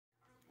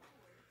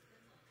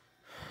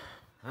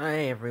Hi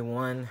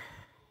everyone,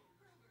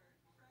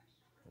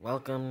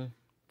 welcome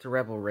to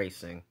Rebel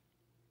Racing.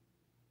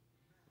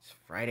 It's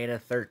Friday the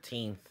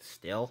 13th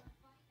still.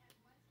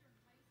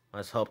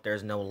 Let's hope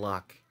there's no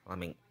luck.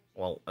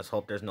 Let's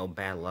hope there's no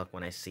bad luck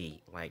when I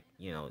see,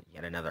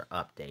 yet another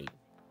update.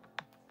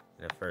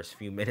 In the first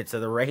few minutes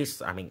of the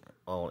race, in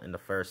the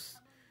first...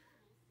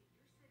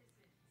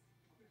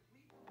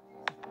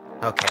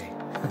 Okay.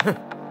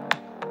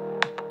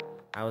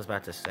 I was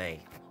about to say.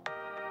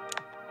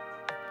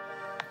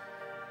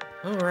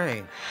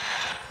 Alright.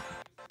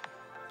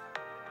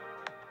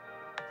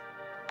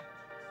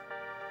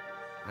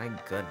 My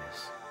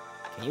goodness.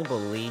 Can you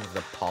believe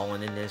the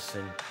pollen in this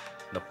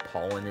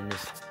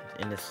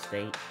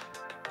state?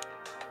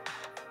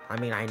 I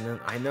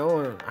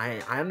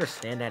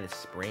understand that it's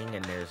spring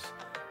and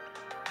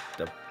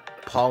the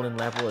pollen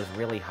level is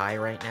really high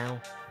right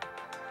now.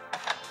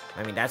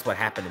 That's what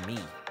happened to me.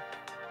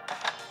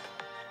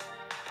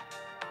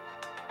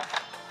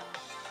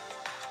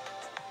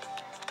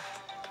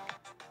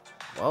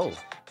 Whoa.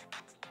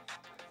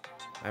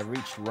 I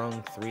reached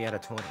rung 3 out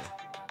of 20.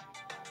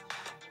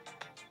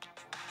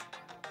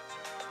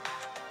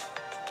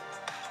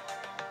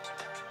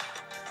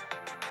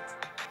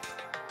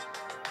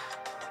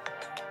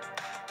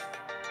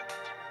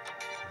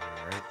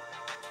 Alright.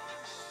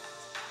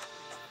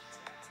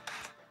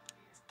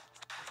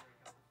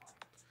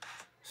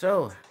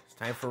 So, it's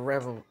time for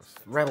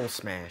Rebel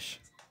Smash.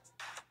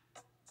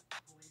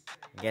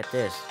 Get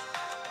this.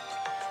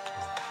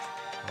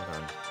 Hold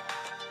on.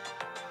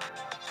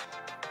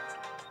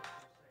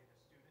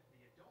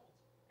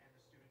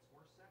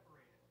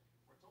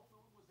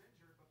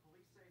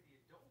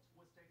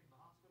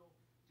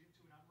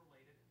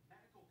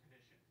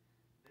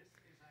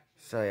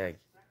 So, yeah,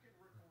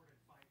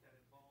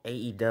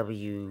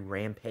 AEW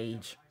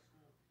Rampage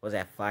was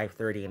at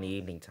 5:30 in the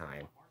evening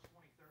time.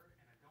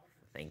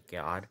 Thank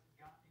God.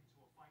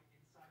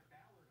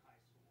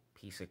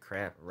 Piece of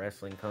crap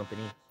wrestling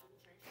company.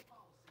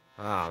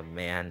 Oh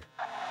man.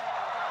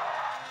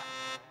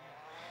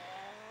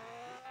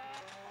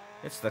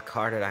 It's the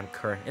car that I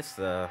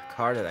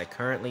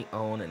currently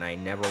own and I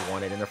never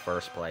wanted in the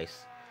first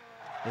place.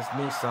 This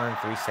Nissan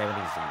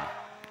 370Z.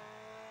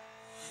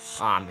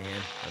 Aw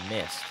man, I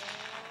missed.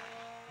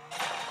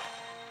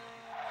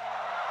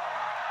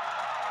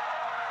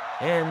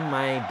 And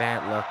my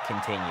bad luck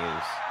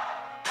continues.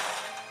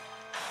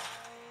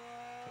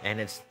 And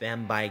it's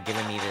them by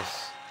giving me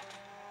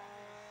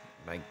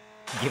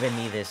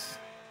this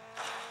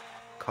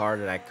car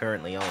that I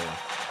currently own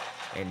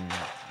and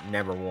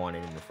never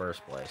wanted in the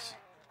first place.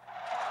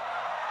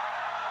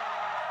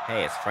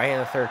 Hey, it's Friday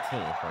the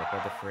 13th, like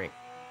what the freak?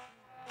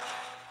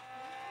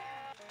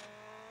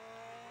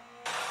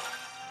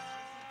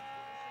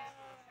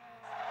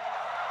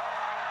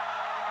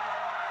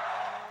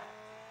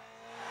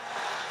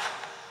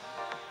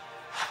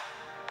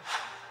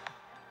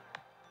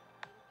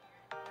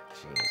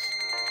 Jeez.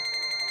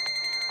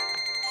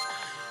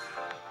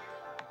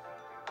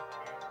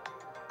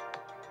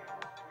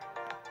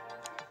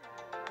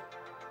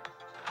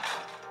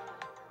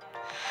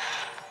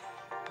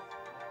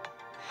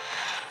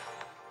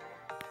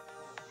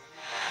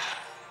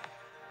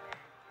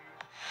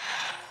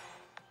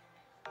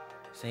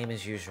 Same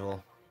as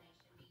usual.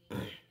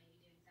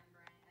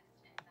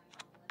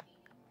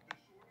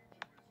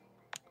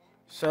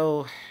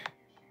 So,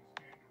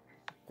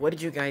 what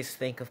did you guys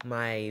think of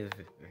my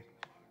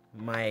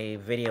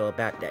video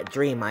about that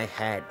dream I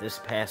had this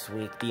past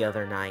week, the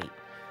other night,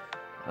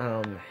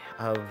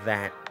 of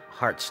that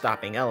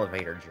heart-stopping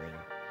elevator dream?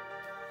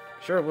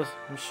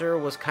 I'm sure it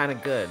was kind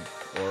of good,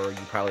 or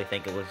you probably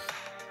think it was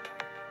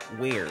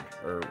weird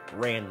or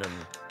random.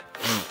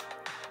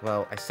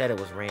 Well, I said it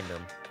was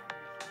random.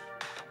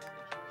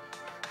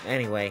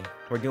 Anyway,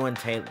 we're doing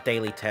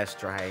daily test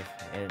drive,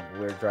 and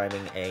we're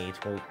driving a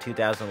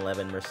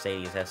 2011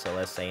 Mercedes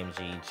SLS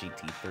AMG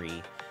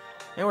GT3,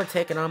 and we're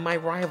taking on my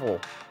rival,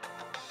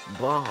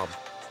 Bob.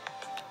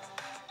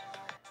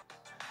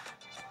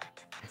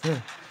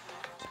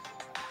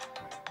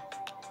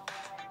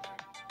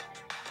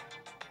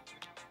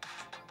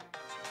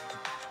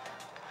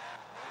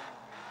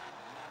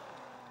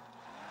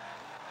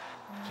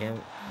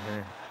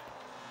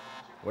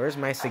 Where's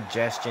my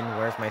suggestion?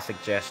 Where's my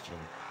suggestion?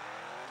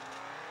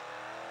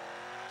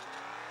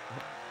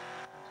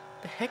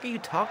 What the heck are you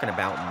talking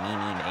about,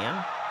 Mimi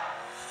Man?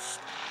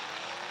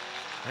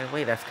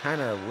 Wait, that's kind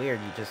of weird.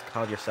 You just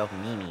called yourself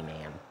Mimi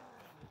Man.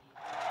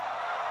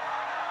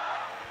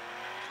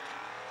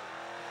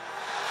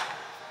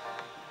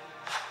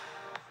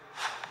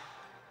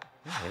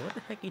 Wait, what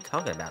the heck are you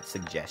talking about,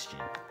 suggestion?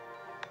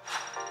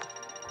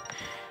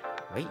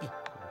 Wait,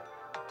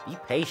 be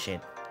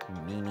patient,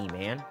 Mimi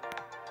Man.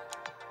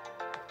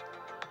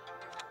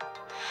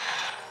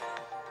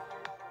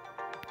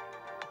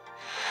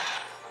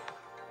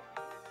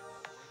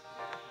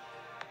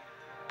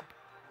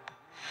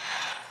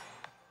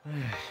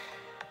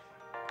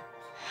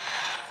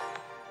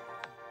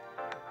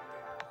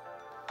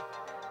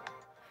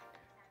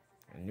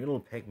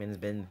 Noodle Pigman's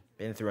been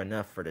through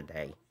enough for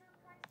today,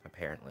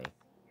 apparently.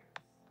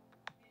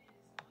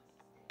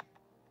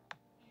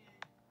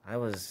 I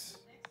was...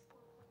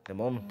 The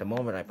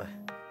moment I...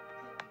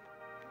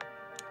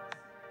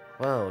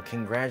 Well,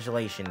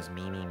 congratulations,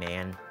 Mimi,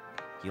 man.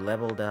 You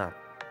leveled up.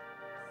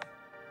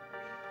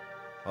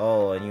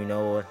 Oh, and you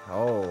know what...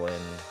 Oh,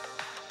 and...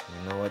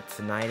 You know what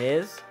tonight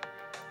is?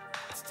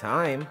 It's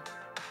time.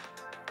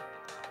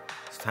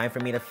 It's time for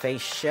me to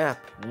face Shep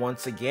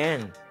once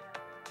again.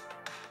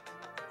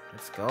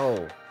 Let's go.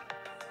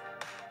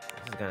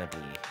 This is gonna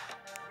be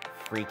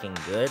freaking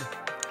good.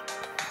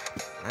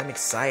 I'm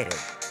excited.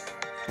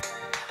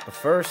 But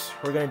first,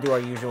 we're gonna do our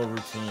usual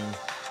routine.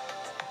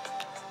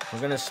 We're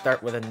gonna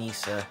start with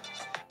Anissa.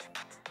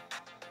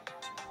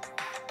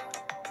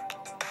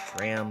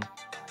 Ram.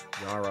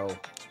 Yarrow.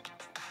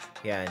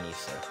 Yeah,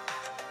 Anissa.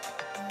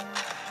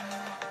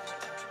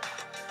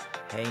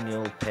 Hey,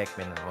 Noodle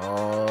Pikmin.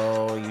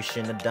 Oh, you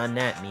shouldn't have done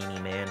that, Mimi,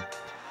 man.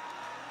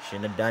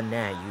 Shouldn't have done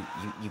that.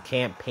 You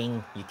can't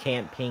ping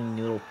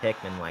Noodle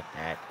Pikmin like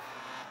that.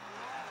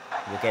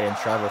 You'll get in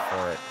trouble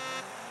for it.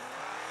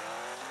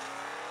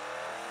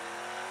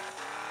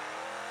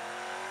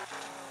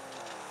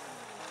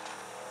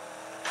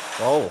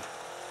 Whoa.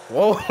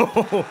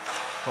 Whoa.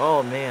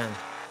 Oh, man.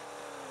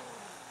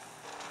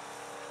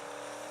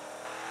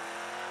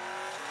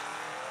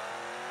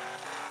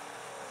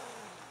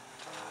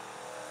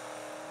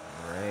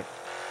 Alright.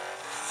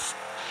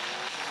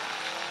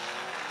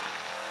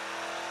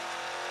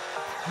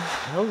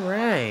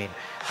 Alright.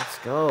 Let's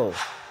go.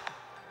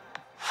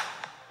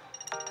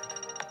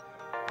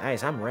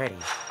 Guys, I'm ready.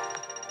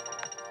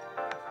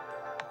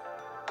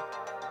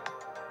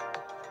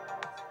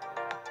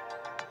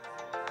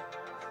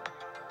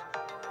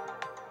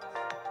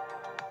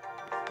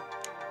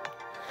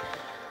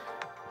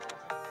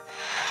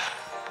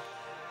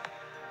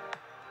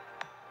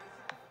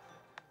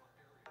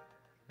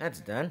 That's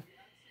done.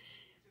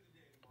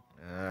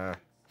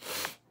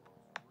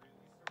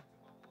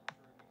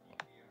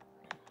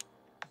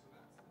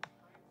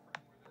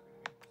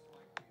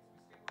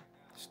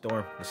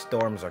 The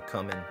storms are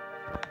coming.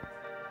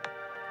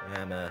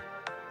 I'm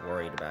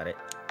worried about it.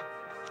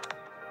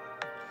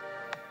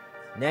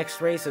 Next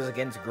race is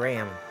against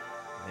Graham.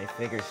 I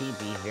figured he'd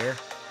be here.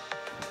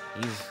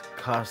 He's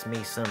caused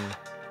me some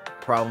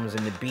problems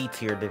in the B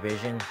tier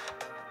division.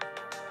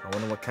 I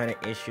wonder what kind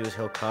of issues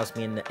he'll cause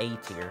me in the A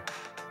tier.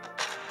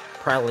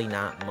 Probably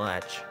not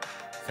much,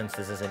 since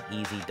this is an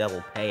easy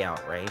double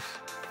payout race.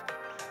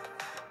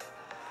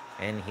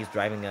 And he's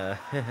driving a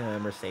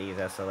Mercedes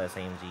SLS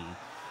AMG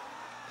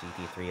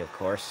GT3, of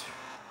course.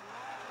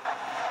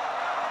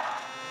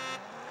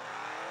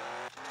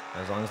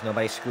 As long as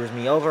nobody screws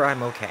me over,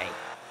 I'm okay.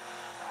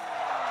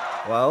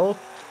 Whoa.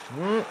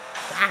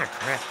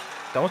 Crap.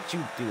 Don't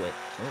you do it.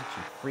 Don't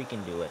you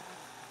freaking do it.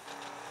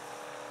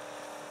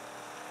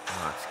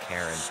 Oh, it's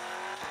Karen.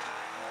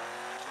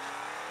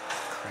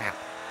 Crap.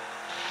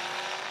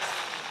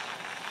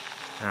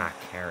 Ah,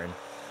 Karen.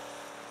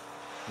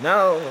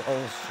 No!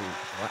 Oh, shoot.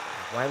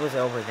 Why was it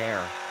over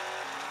there?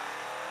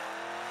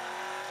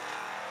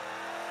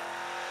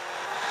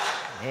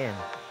 Man.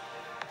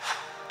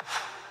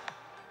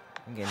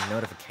 I'm getting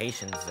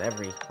notifications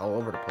all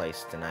over the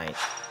place tonight.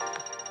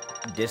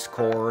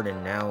 Discord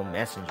and now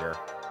Messenger.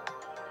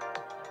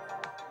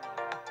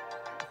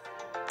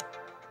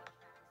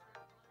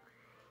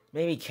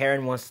 Maybe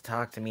Karen wants to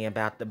talk to me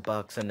about the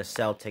Bucks and the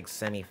Celtics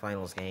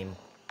semifinals game.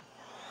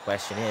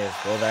 Question is,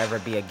 will there ever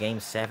be a Game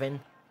 7?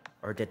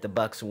 Or did the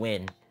Bucks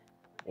win?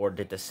 Or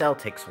did the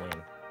Celtics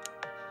win?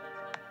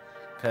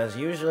 Because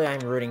usually I'm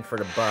rooting for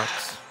the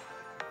Bucks.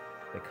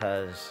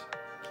 Because,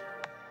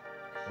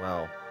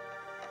 well,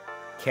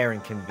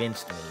 Karen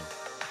convinced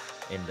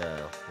me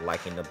into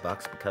liking the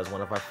Bucks because one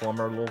of our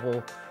former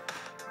Louisville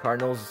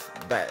Cardinals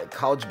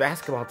college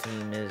basketball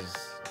team is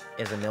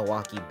a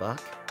Milwaukee Buck.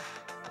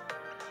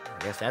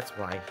 I guess that's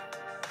why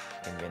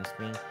she convinced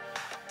me.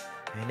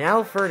 And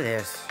now for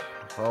this.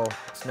 Well,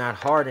 it's not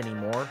hard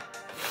anymore.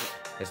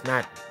 It's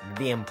not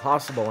the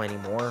impossible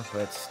anymore, but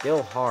it's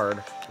still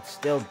hard. It's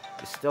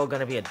still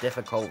gonna be a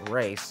difficult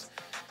race.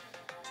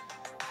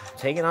 I'm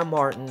taking on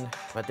Martin,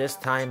 but this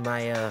time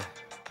my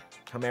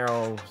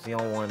Camaro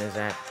Z01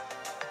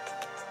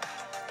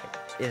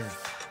 is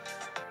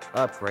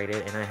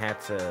upgraded, and I had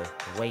to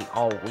wait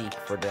all week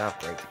for the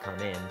upgrade to come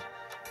in.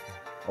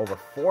 Over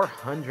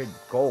 400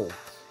 gold.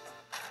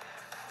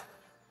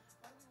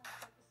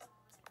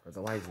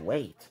 Otherwise,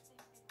 wait.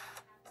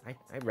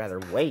 I'd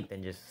rather wait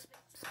than just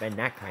spend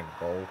that kind of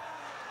gold.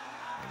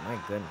 Oh, my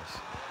goodness.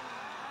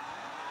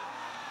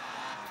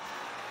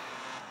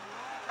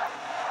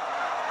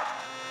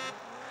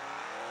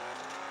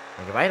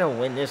 Like, if I don't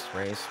win this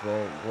race,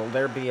 will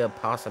there be a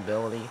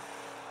possibility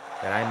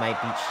that I might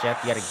beat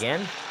Shep yet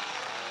again?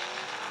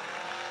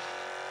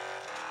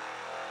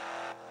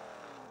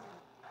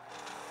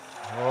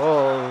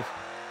 Oh.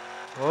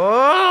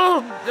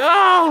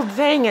 Oh,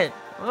 dang it.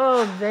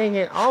 Oh, dang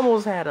it.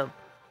 Almost had him.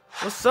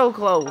 Was so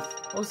close.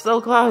 Was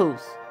so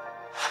close.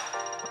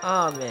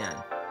 Oh, man.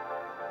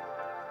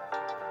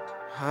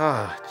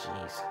 Ah,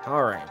 jeez.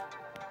 Alright.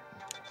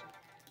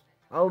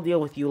 I'll deal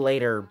with you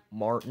later,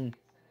 Martin.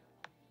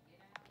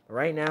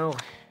 Right now,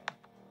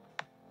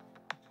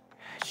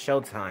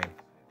 showtime.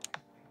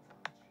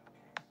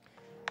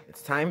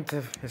 It's time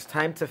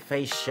to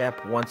face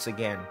Shep once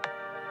again.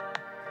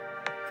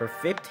 For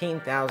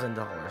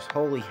 $15,000.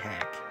 Holy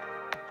heck.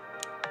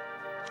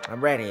 I'm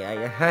ready.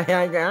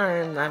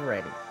 I'm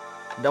ready.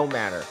 Don't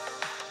matter.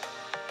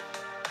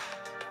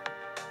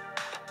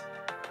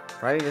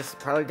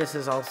 Probably this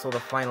is also the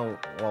final,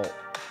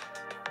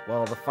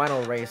 well, the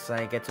final race.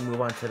 I get to move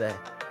on to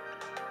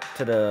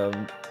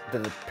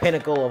the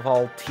pinnacle of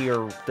all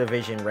tier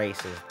division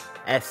races.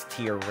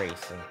 S-tier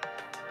racing.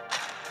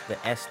 The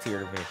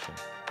S-tier division.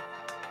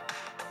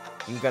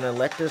 You gonna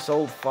let this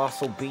old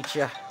fossil beat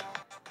ya?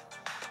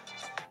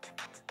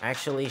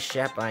 Actually,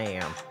 Shep, I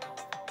am.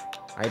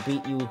 I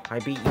beat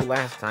you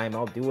last time.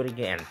 I'll do it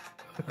again.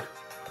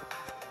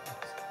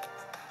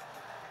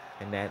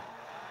 And that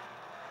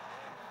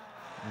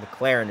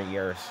McLaren of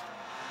yours.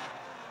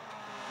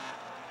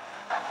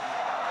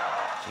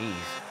 Jeez.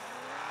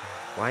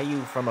 Why are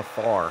you from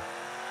afar?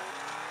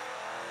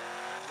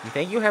 You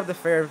think you have the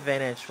fair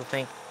advantage? Well,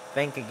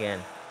 think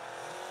again.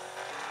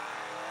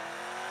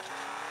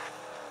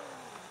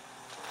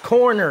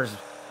 Corners,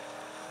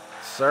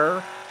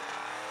 sir.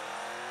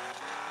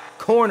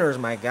 Corners,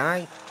 my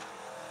guy.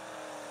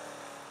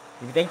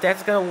 You think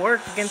that's gonna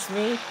work against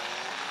me?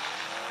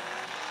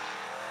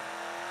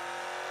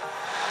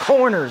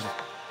 Corners.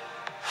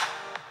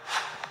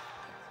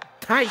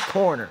 Tight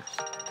corners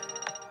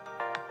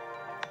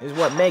is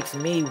what makes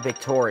me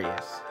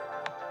victorious.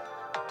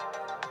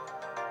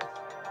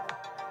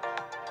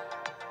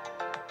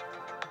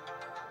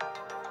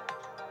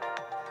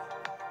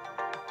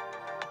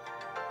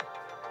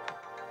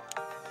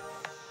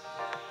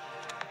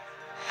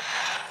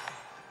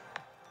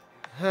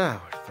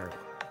 Oh, we're through.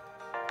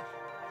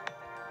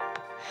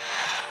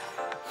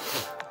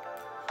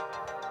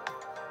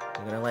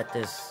 I'm gonna let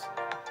this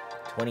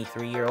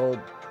 23-year-old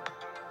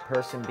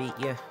person beat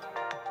you.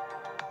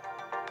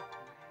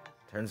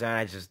 Turns out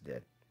I just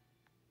did.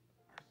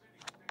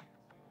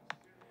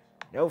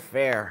 No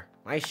fair.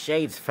 My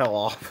shades fell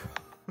off.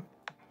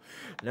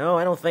 No,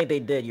 I don't think they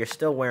did. You're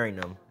still wearing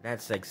them.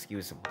 That's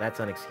excusable. That's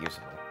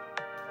unexcusable.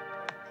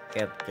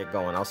 Get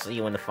going. I'll see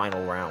you in the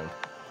final round.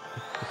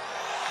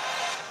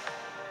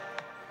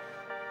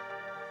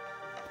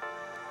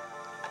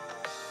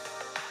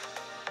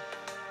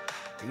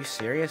 Are you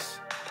serious?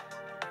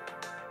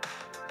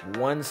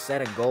 One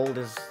gold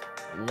is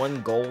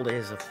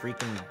a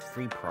freaking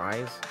free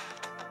prize?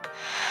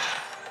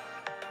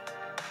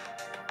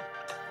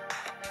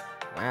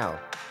 Wow.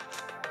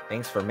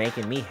 Thanks for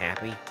making me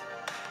happy.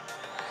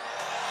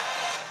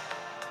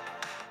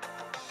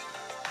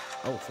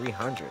 Oh,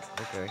 300.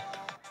 Okay.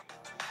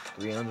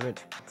 300.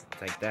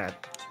 I'll take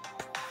that.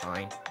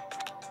 Fine.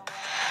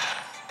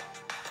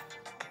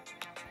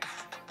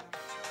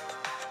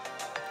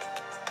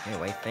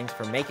 Anyway, thanks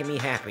for making me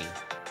happy.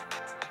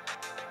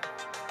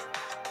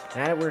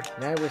 Now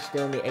that we're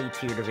still in the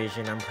A-tier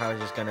division, I'm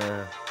probably just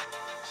gonna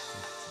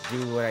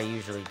do what I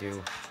usually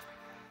do.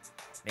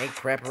 Make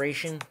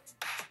preparation.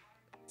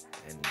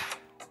 And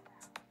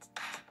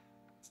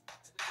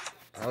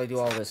probably do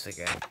all this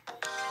again.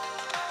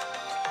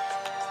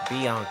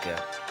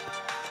 Bianca.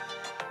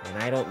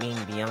 And I don't mean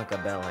Bianca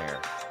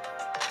Belair.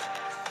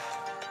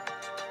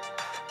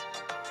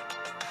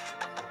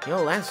 You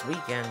know, last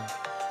weekend,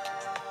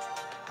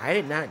 I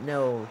did not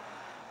know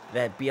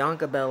that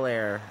Bianca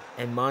Belair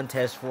and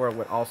Montez Ford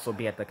would also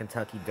be at the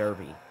Kentucky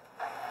Derby.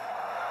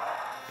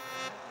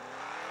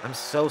 I'm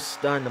so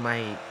stunned.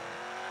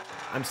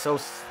 I'm so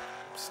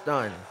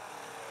stunned.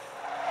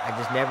 I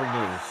just never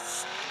knew.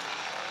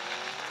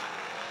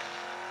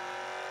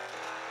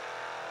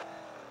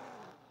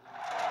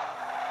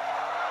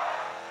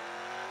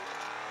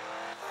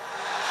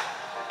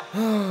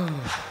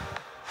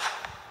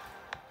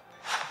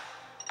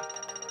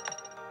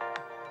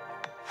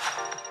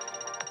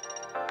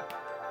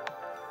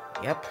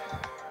 Yep.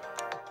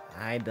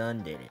 I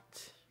done did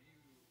it.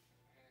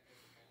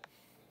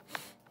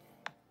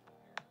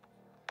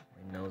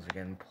 My nose are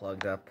getting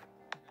plugged up.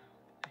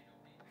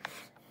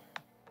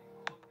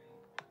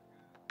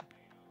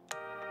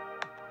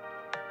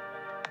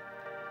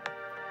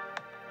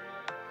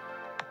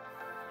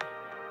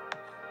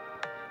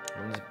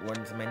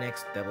 When's my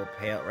next double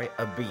payout, right?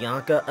 A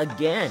Bianca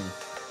again.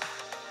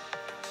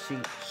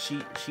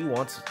 She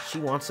wants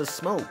to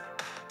smoke.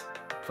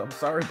 So I'm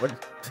sorry, but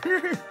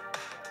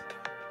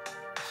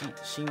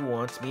she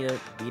wants me to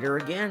beat her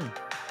again.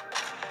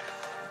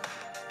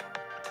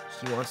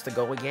 She wants to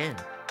go again.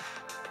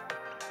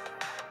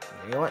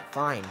 You know what?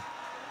 Fine.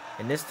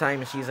 And this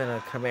time she's in a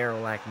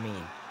Camaro like me.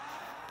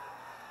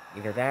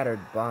 Either that or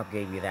Bob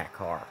gave you that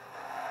car.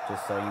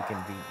 Just so you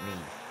can beat me.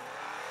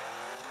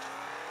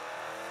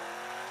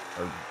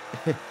 Or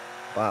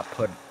Bob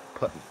put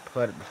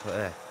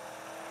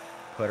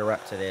her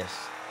up to this.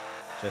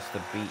 Just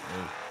to beat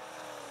me.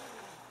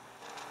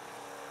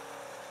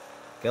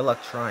 Good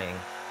luck trying.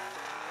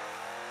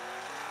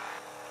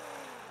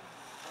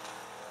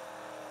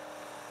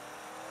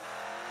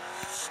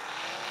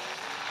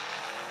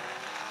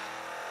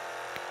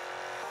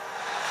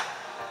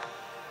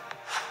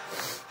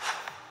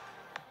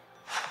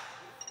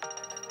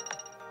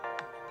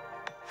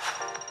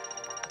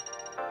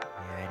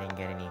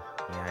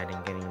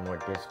 on getting more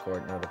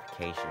Discord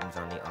notifications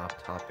on the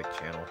off-topic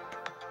channel.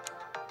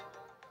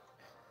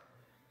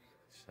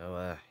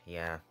 So,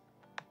 yeah.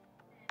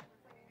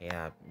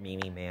 Yeah,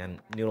 Mimi, man.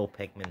 Noodle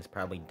Pikmin's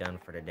probably done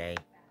for today.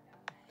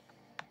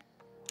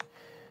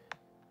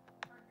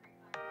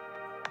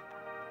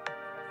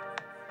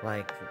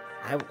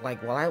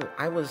 While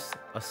I was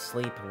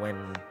asleep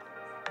when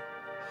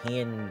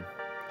he and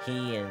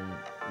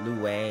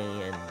Lue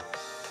and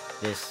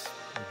this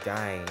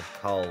guy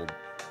called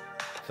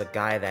the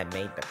guy that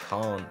made the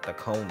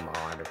cone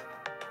mod,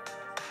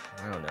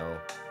 I don't know,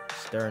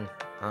 Stern,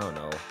 I don't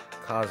know,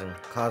 causing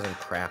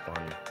crap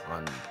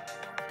on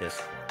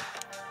Discord.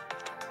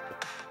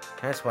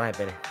 That's what I've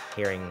been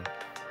hearing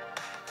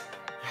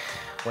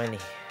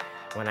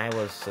when I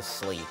was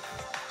asleep,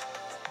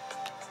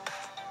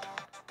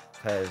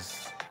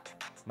 because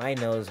my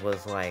nose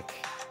was like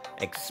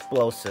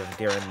explosive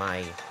during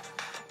my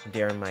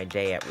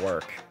day at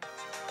work.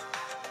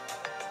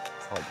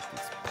 Oh,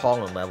 these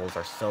pollen levels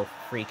are so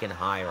freaking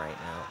high right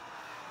now.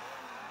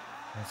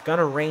 It's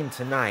gonna rain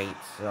tonight,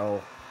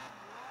 so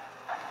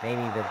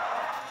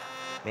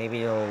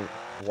maybe it'll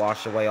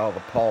wash away all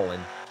the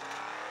pollen.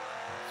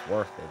 It's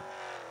worth it.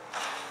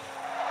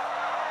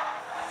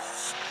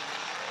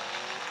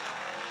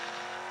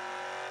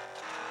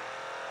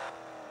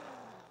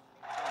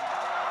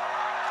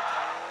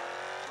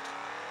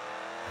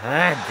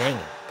 Ah, dang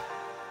it.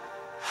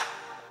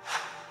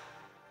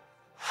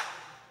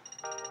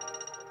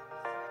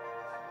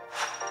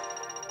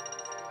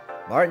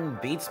 Martin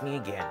beats me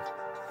again.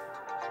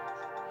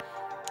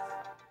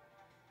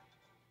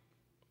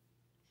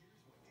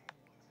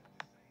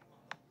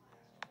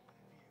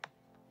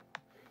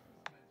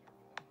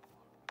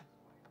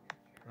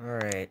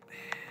 Alright.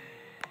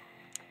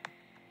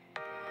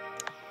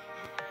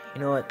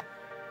 You know what?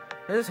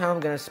 This is how I'm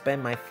gonna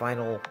spend my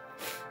final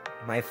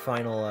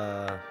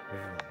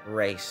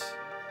race.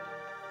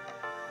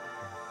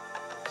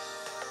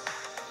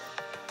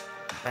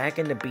 Back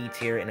in the B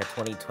tier in a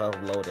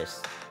 2012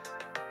 Lotus.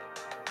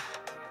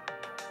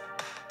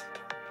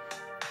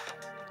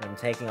 I'm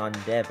taking on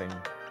Devin.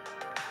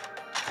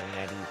 And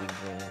that easy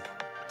win.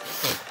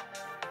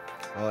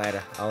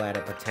 I'll add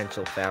a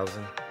potential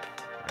 1,000.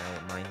 I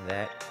don't mind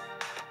that.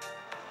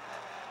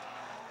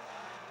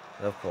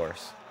 Of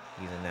course,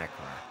 using that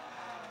car.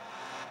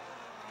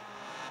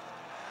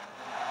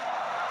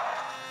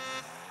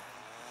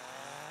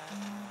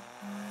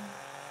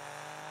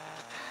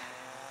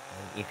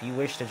 If you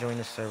wish to join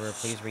the server,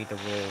 please read the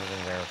rules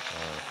and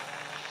verify.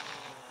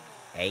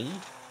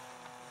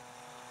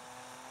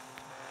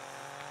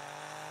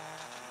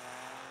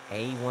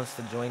 A wants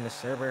to join the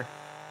server.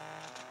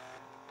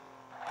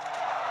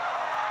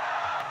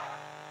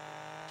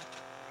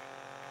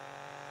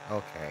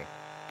 Okay.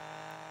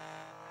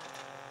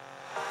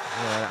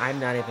 Well, I'm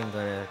not even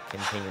gonna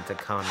continue to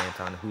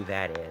comment on who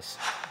that is.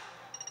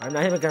 I'm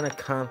not even gonna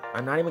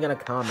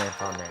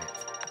comment on that.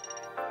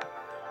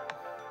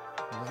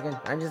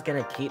 I'm just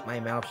gonna keep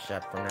my mouth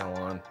shut from now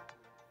on.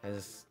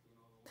 Because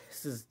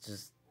this is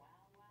just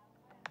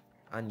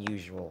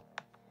unusual.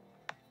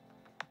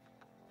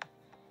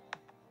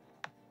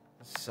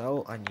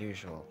 So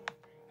unusual.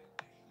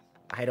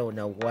 I don't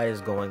know what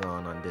is going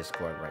on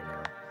Discord right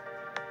now.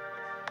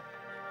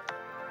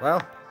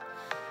 Well,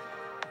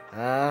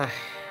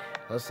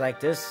 looks like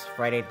this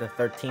Friday the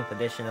 13th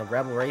edition of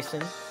Rebel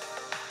Racing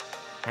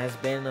has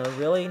been a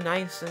really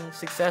nice and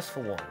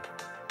successful one.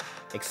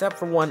 Except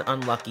for one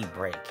unlucky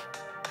break.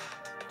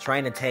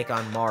 Trying to take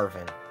on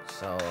Marvin.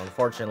 So,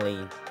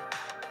 unfortunately,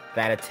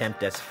 that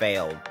attempt has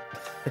failed.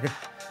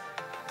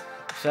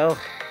 So,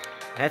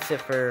 that's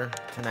it for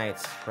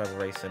tonight's Rebel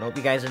Racing. Hope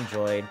you guys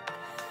enjoyed.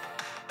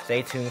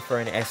 Stay tuned for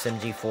an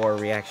SMG4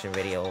 reaction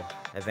video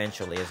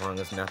eventually, as long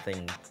as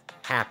nothing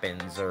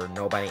happens or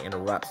nobody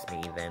interrupts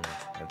me, then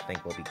I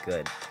think we'll be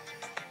good.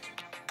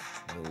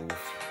 Move.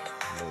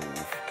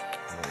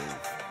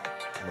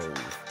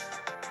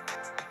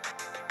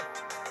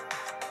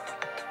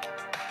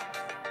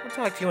 I'll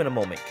talk to you in a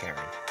moment,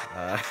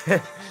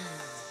 Karen.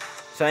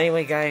 So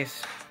anyway,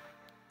 guys,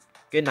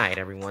 good night,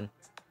 everyone.